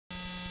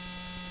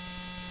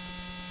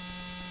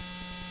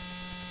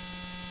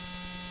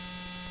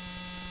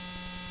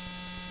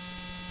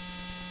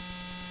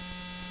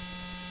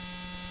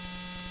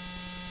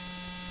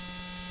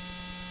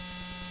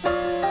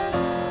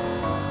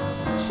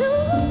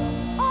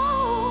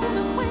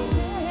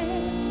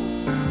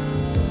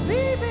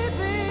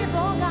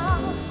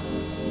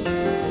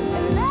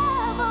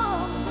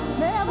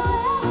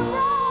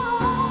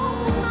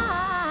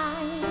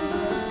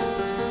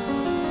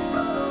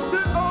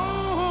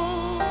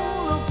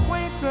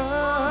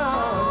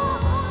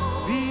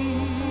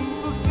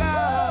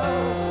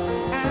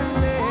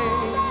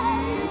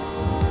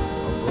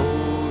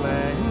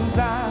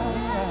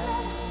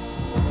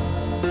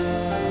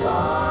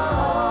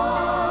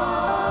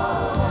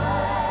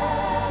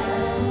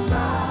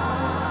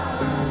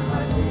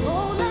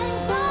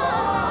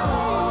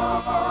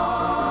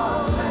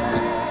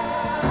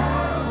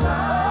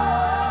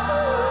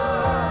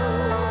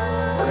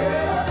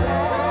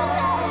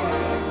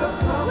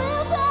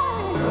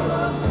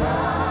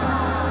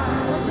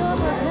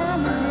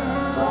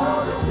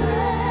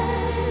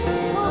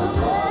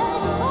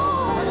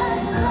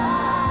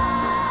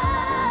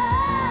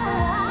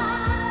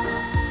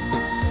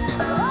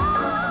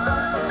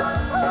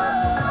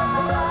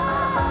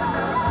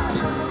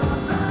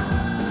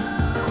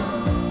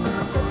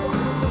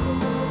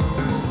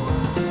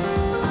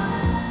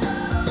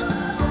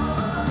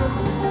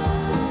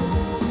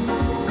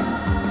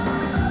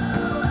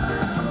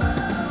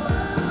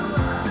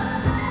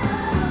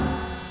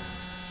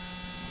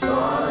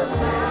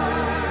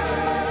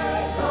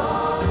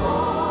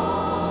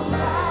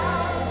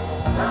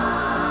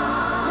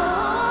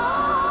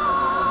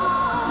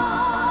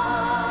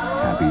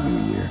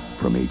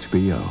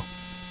HBO.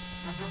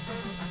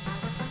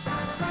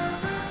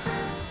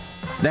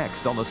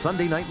 Next on the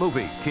Sunday night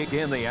movie, kick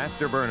in the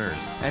afterburners.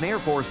 An Air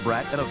Force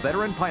brat and a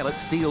veteran pilot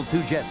steal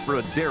 2 jets for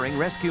a daring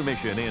rescue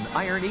mission in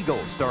Iron Eagle,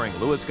 starring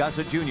Louis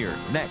Gossett Jr.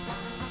 Next.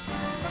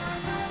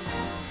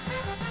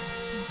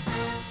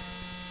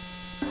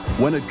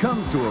 When it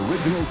comes to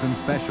originals and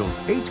specials,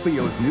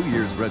 HBO's New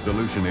Year's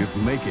resolution is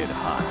make it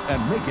hot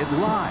and make it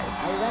live.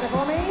 Are you ready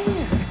for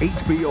me?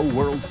 HBO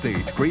World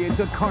Stage creates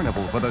a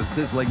carnival for the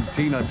sizzling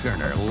Tina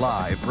Turner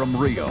live from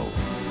Rio.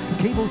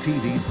 Cable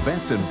TV's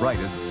best and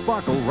brightest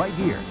sparkle right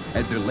here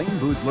as Elaine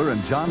Boozler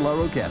and John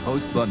LaRoquette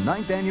host the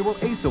 9th Annual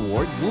ACE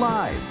Awards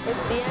live.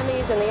 It's the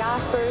Emmys and the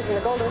Oscars and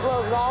the Golden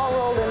Globes all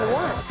rolled into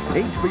one.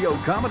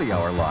 HBO Comedy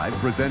Hour Live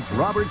presents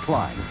Robert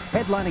Klein,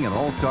 headlining an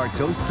all-star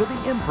toast to the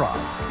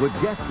Improv with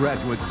guest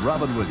graduates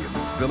Robin Williams,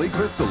 Billy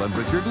Crystal, and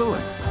Richard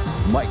Lewis.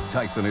 Mike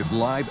Tyson is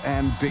live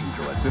and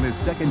dangerous in his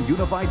second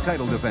unified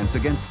title defense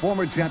against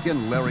former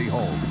champion Larry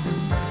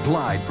Holmes.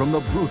 Glide from the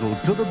brutal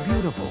to the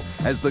beautiful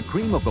as the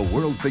cream of the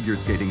world figure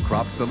skating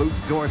crop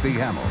salutes Dorothy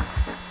Hamill.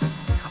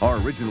 Our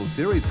original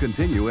series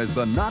continue as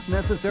the Not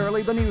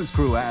Necessarily the News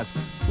crew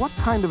asks, what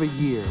kind of a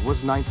year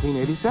was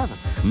 1987?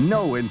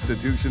 No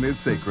institution is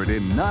sacred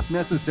in Not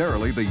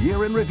Necessarily the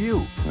Year in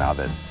Review. Now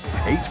then,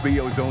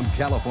 HBO's own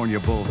California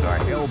Bulls are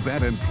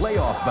hell-bent and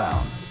playoff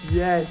bound.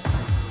 Yes.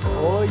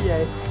 Oh,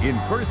 yes. In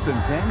 1st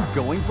and 10,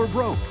 going for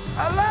broke.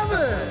 I love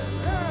it.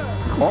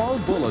 All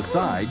bull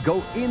aside,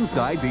 go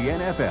inside the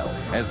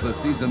NFL as the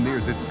season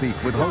nears its peak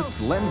with hosts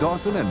Len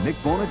Dawson and Nick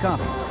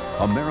Bonaconti.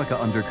 America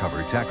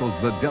Undercover tackles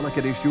the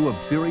delicate issue of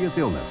serious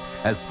illness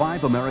as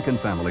 5 American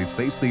families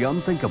face the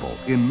unthinkable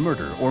in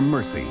Murder or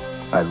Mercy.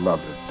 I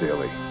love it,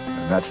 Daily,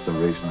 and that's the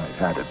reason I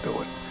had to do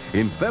it.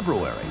 In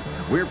February,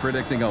 we're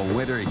predicting a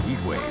winter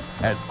heat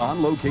wave as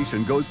On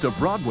Location goes to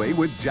Broadway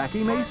with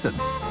Jackie Mason.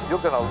 You're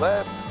gonna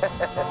live.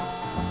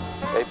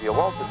 Maybe you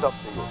won't, it's up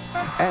to you.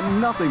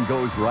 And nothing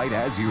goes right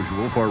as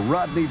usual for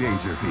Rodney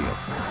Dangerfield.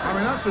 I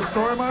mean, that's the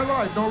story of my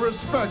life. No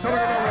respect.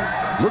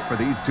 Look for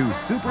these 2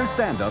 super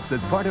stand-ups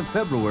as part of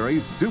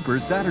February's Super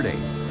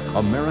Saturdays.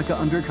 America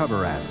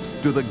Undercover asks,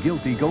 do the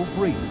guilty go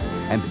free?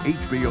 And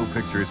HBO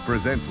Pictures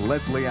presents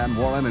Leslie Ann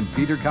Warren and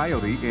Peter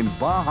Coyote in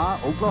Baja,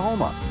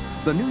 Oklahoma.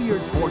 The New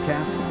Year's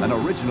forecast, an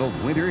original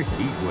winter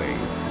heat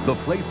wave. The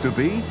place to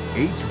be,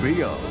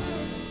 HBO.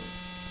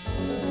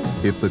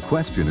 If the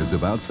question is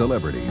about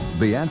celebrities,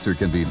 the answer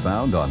can be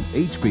found on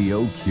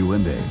HBO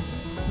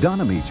Q&A.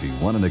 Don Amici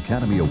won an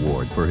Academy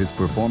Award for his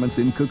performance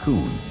in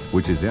Cocoon,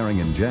 which is airing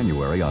in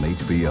January on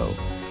HBO.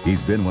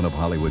 He's been one of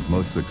Hollywood's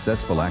most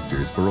successful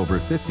actors for over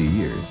 50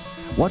 years.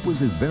 What was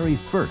his very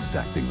first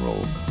acting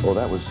role? Oh,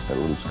 that was at a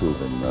little school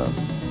in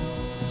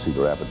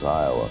Cedar Rapids,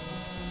 Iowa.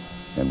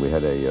 And we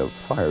had a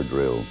fire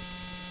drill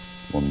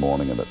one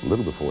morning, and a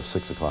little before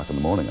 6 o'clock in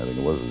the morning, I think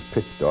it was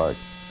pitch dark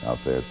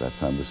out there at that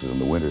time. This is in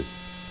the winter.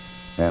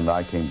 And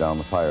I came down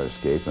the fire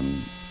escape, and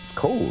it's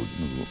cold,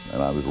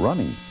 and I was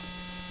running.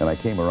 And I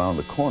came around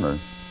the corner,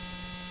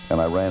 and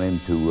I ran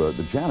into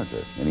the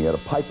janitor, and he had a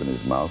pipe in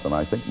his mouth, and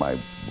I think my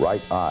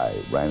right eye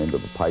ran into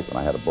the pipe, and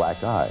I had a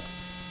black eye.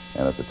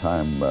 And at the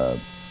time,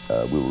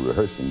 we were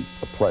rehearsing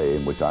a play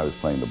in which I was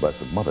playing the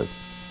Blessed Mother.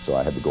 So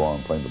I had to go on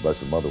playing the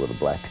Blessed Mother with a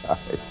black eye.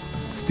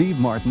 Steve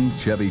Martin,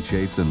 Chevy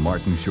Chase, and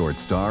Martin Short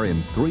star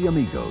in Three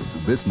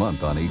Amigos this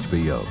month on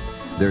HBO.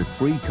 They're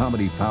 3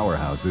 comedy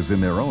powerhouses in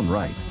their own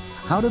right.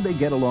 How did they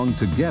get along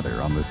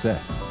together on the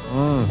set?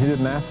 He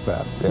didn't ask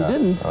that. Yeah. He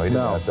didn't? Oh, he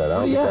didn't ask that. I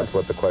don't think that's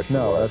what the question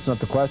was. No, that's not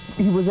the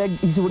question. He said,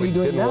 what are you doing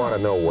now? He didn't want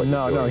to know what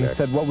you're doing No, he next.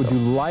 said, what would you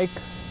like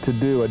to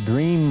do, a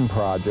dream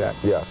project?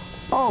 Yeah.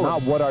 Oh,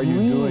 not what are you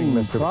doing,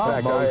 Mr.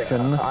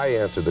 Promotion. I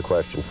answered the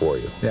question for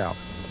you. Yeah.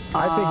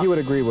 I think you would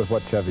agree with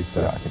what Chevy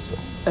said. Yeah, I think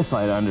so. If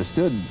I'd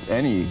understood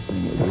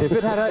anything.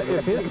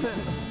 If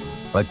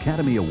his...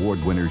 Academy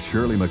Award winner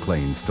Shirley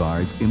MacLaine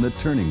stars in The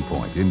Turning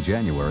Point in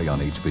January on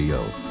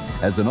HBO.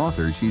 As an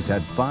author, she's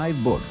had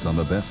 5 books on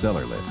the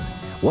bestseller list.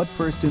 What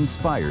first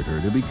inspired her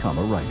to become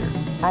a writer?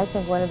 I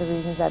think one of the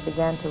reasons I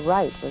began to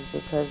write was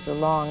because the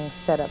long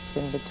setups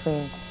in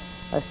between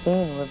a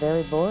scene were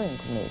very boring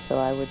to me. So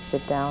I would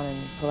sit down and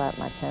pull out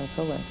my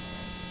pencil and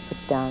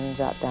put down and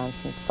jot down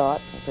some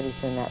thoughts, and pretty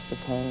soon that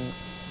became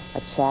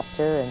a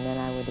chapter, and then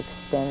I would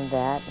extend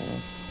that,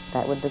 and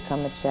that would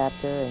become a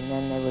chapter, and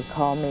then they would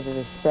call me to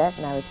the set,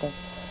 and I would think,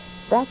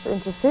 that's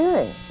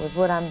interfering with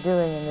what I'm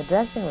doing in the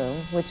dressing room,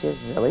 which is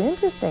really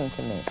interesting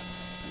to me.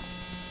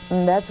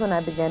 And that's when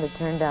I began to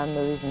turn down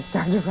movies and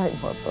start to write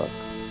more books.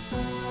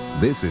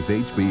 This is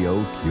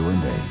HBO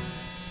Q&A.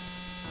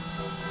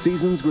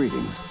 Season's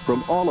greetings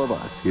from all of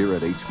us here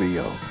at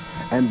HBO.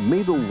 And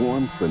may the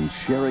warmth and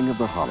sharing of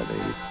the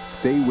holidays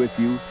stay with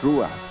you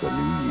throughout the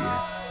new year.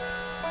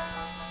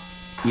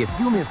 If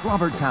you missed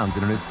Robert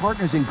Townsend and his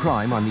partners in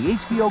crime on the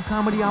HBO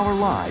Comedy Hour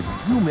Live,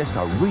 you missed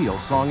a real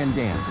song and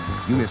dance.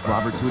 You missed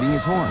Robert tooting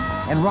his horn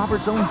and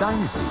Robert's own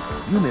dynasty.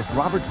 You missed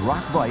Robert's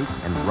rock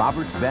vice and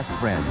Robert's best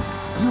friends.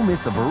 You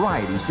missed the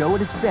variety show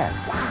at its best.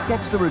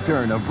 Catch the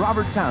return of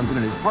Robert Townsend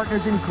and his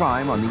partners in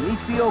crime on the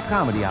HBO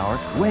Comedy Hour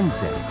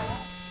Wednesday.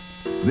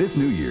 This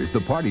New Year's,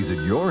 the party's at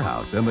your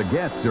house and the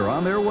guests are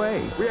on their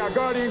way. We are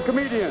guardian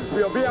comedians.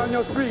 We'll be on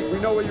your street. We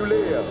know where you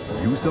live.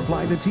 You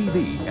supply the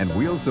TV and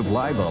we'll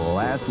supply the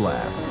last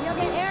laughs. You'll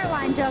get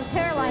airline jokes,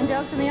 hairline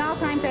jokes, and the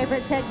all-time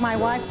favorite, Take My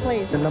Wife,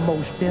 Please. And the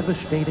most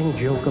devastating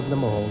joke of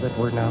them all that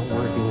we're now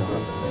working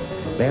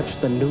on. That's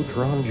the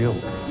neutron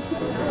joke.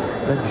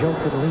 The joke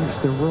that leaves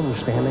the room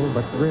standing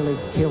but really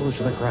kills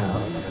the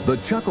crowd. The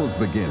chuckles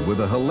begin with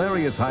the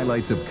hilarious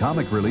highlights of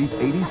Comic Relief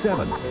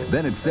 87.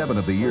 Then it's 7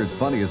 of the year's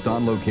funniest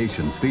on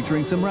locations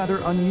featuring some rather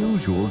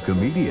unusual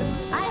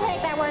comedians. I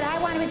hate that word. I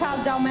want to be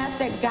called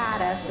domestic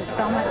goddess. It's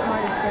so much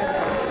more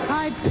descriptive.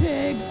 Hi,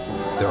 pigs.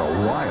 They're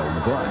a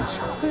wild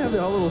bunch. They have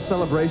their whole little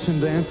celebration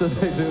dance that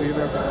they do, you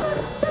know.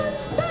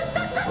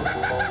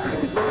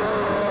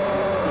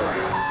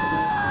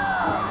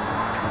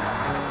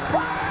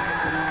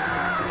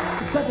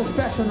 Such a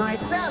special night.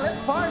 Yeah,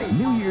 let's party.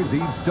 New Year's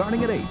Eve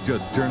starting at 8.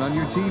 Just turn on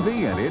your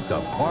TV and it's a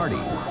party.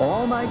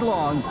 All night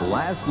long,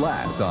 Last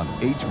Laughs on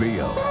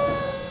HBO.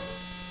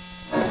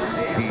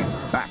 He's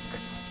back.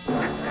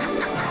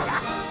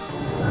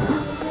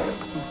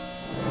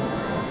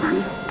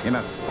 In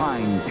a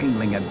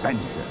spine-tingling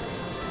adventure.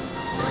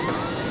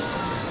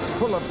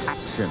 Full of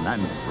action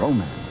and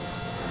romance.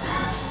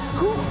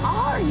 Who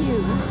are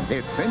you?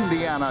 It's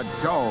Indiana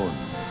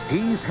Jones.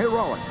 He's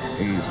heroic,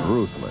 he's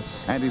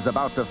ruthless, and he's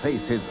about to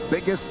face his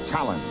biggest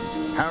challenge.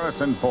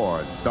 Harrison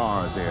Ford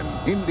stars in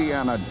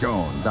Indiana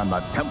Jones and the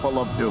Temple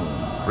of Doom.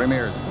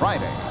 Premieres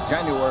Friday,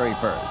 January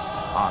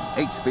 1st on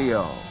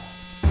HBO.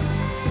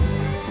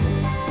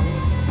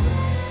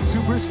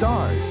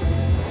 Superstars.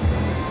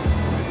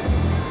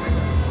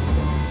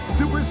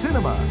 Super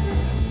Cinema.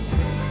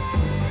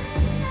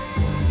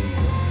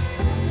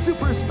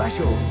 Super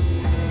Specials.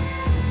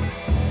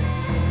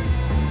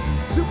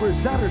 Super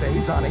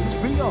Saturdays on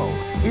HBO.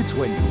 It's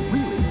when you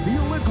really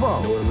feel the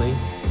glow. Normally.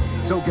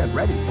 So get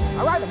ready.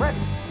 All right, I'm ready.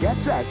 Get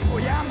set. Oh,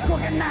 yeah, I'm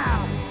cooking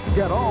now.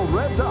 Get all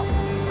revved up.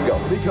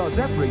 Go. Because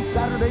every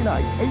Saturday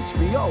night,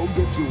 HBO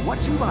gives you what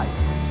you like.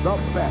 The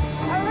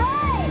best. All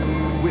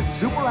right. With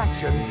super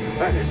action.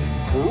 That is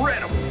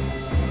incredible.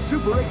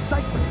 Super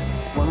excitement.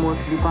 What more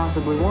could you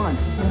possibly want?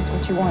 That's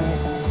what you want,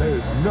 isn't it?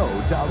 There's no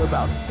doubt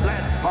about it.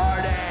 Let's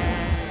party.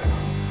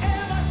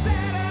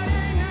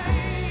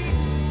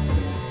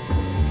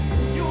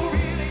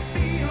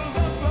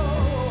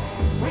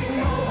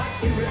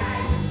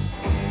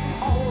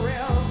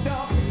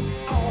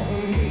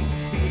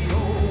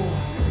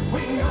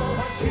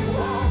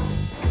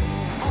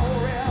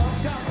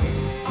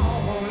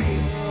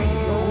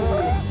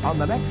 On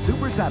the next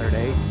Super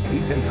Saturday,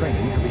 he's in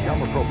training to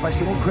become a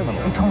professional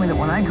criminal. He told me that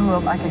when I grew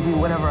up, I could do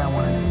whatever I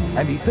wanted.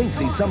 And he thinks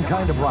he's some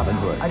kind of Robin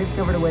Hood. I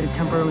discovered a way to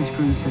temporarily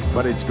screw the system.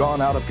 But it's gone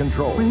out of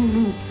control. What do you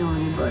mean kill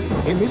anybody?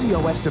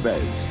 Emilio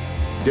Estevez,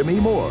 Demi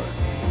Moore,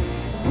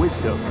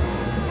 Wisdom.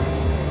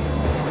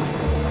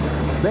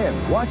 Then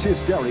watch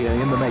Hysteria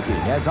in the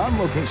Making as On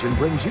Location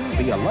brings you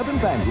the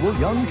 11th annual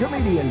Young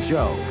Comedian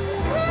Show.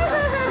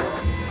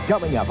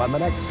 Coming up on the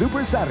next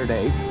Super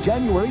Saturday,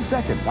 January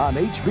 2nd on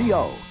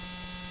HBO.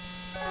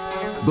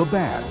 The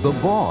Bad, the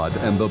Bawd,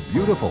 and the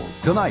Beautiful.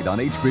 Tonight on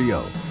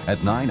HBO.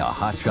 At 9, a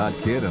hotshot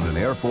kid and an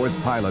Air Force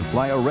pilot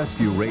fly a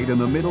rescue raid in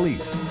the Middle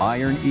East.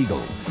 Iron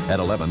Eagle. At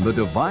 11, the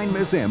Divine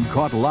Miss M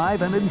caught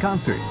live and in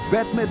concert.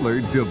 Bette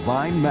Midler,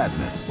 Divine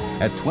Madness.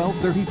 At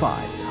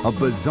 12:35, a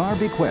bizarre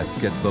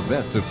bequest gets the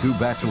best of two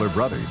bachelor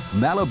brothers.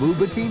 Malibu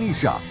Bikini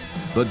Shop.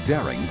 The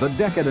Daring, the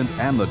Decadent,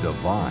 and the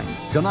Divine.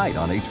 Tonight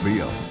on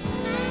HBO.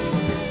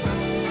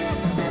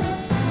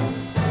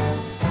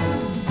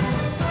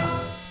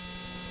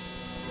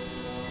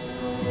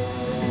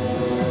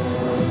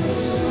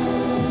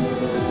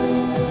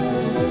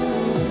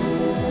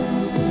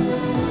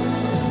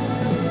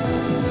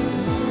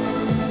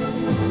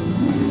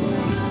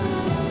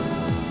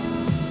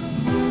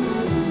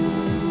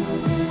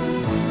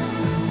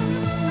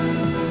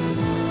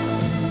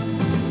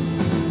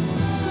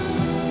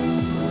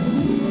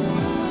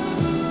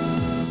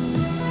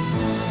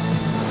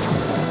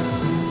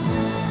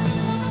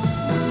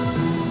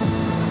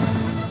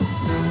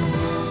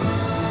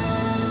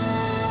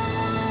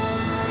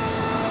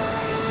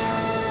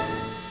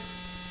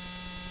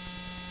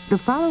 The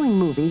following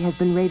movie has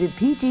been rated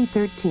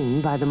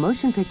PG-13 by the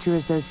Motion Picture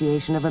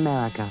Association of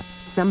America.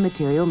 Some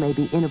material may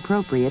be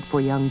inappropriate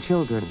for young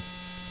children.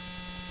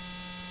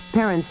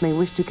 Parents may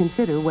wish to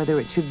consider whether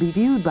it should be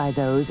viewed by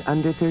those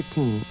under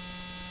 13.